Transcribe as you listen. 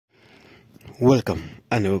Welcome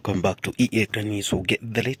and welcome back to EA News, who get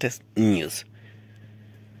the latest news.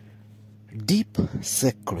 Deep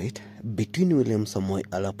secret between William Samoei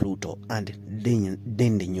Arap Ruto and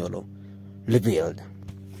NDINDI NYORO revealed.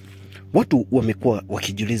 Watu wamekuwa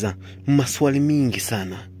wakijiuliza maswali mingi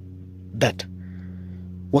sana that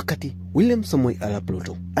wakati William Samoei Arap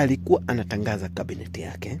Ruto alikuwa anatangaza kabineti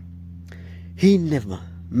yake, he never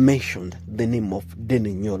mentioned the name of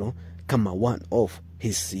NDINDI NYORO kama one of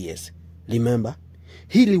his CS. Remember,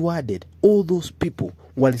 he rewarded all those people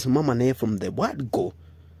walisimama naye from the word go,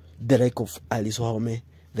 the like of Alice Wahome,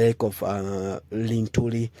 the like of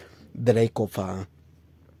Linturi, the like of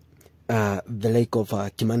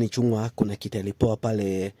Kimani Chungwa, kuna kiti alipewa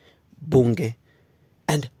pale bunge,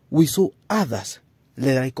 and we saw others,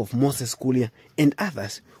 the like of Moses Kuria and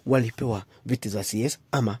others walipewa viti za CS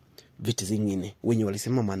ama viti zingine wenye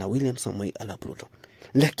walisimama na William Samoei Arap Ruto.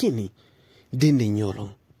 Lakini NDINDI NYORO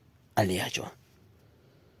aliachwa.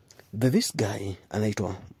 This guy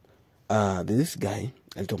anaitwa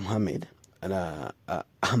Mohamed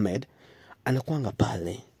Ahmed anakuanga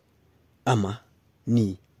pale ama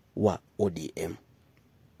ni wa ODM,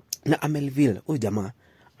 na amelville huyu jamaa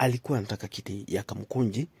alikuwa anataka kiti ya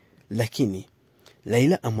Kamkunji, lakini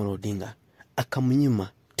Raila Amolo Odinga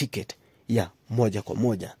akamnyima ticket ya moja kwa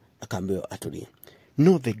moja, akaambiwa atulie.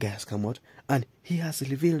 No, the guy has come out and he has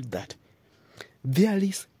revealed that there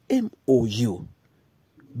is MOU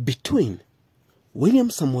between William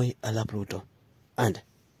Samoei Arap Ruto and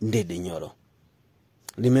NDINDI NYORO.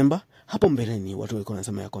 Remember, hapo mbeleni watu walikuwa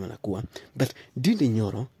wanasema yako nakuwa that NDINDI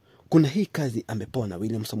NYORO kuna hii kazi amepewa na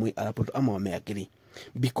William Samoei Arap Ruto ama wameagree,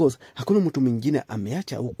 because hakuna mtu mwingine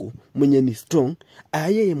ameacha huku mwenye ni strong,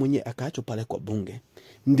 yeye mwenye akaachwa pale kwa bunge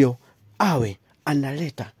ndio awe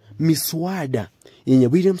analeta miswada yenye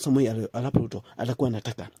William Samoei Arap Ruto atakuwa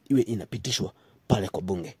anataka iwe inapitishwa pale kwa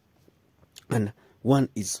bunge. And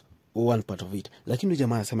one part of it. Lakini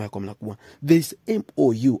jamaa anasema yako mnakuwa there is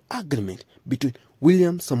MOU agreement between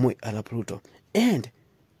William Samoei Arap Ruto and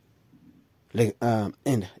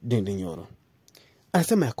NDINDI NYORO.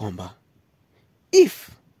 Anasema ya kwamba if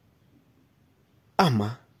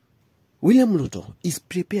William Ruto is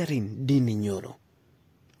preparing NDINDI NYORO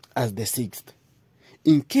as the 6th,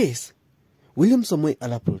 in case William Samoei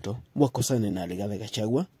Arap Ruto wakosane na Rigathi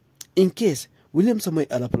Gachagua, in case William Samoei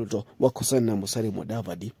Arap Ruto wakosana na Musalia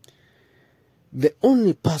Mudavadi, the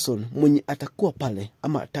only person mwenye atakuwa pale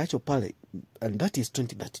ama ataachwa pale, and that is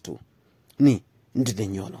 2032, ni NDINDI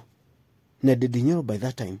NYORO. Na NDINDI NYORO by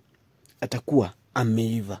that time atakuwa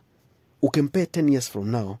ameiva. Ukimpea 10 years from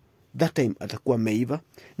now, that time atakuwa ameiva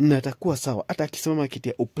na atakuwa sawa. Hata akisimama kiti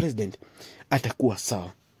ya president atakuwa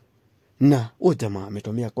sawa. Na huyo jamaa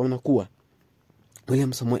ametumia kuona kuwa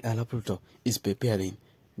William Samoei Arap Ruto is preparing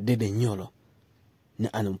NDINDI NYORO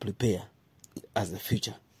na anamprepare as the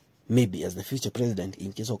future, maybe as the future president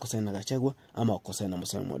in case wakosana na Gachagua ama wakosana na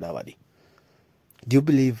Musalia Mudavadi. Do you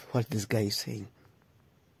believe what this guy is saying?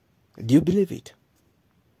 Do you believe it?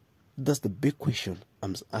 That's the big question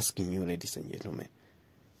I'm asking you, ladies and gentlemen.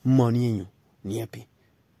 Maoni yenu ni yapi?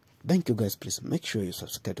 Thank you guys. Please make sure you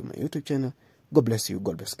subscribe to my YouTube channel. God bless you.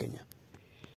 God bless Kenya.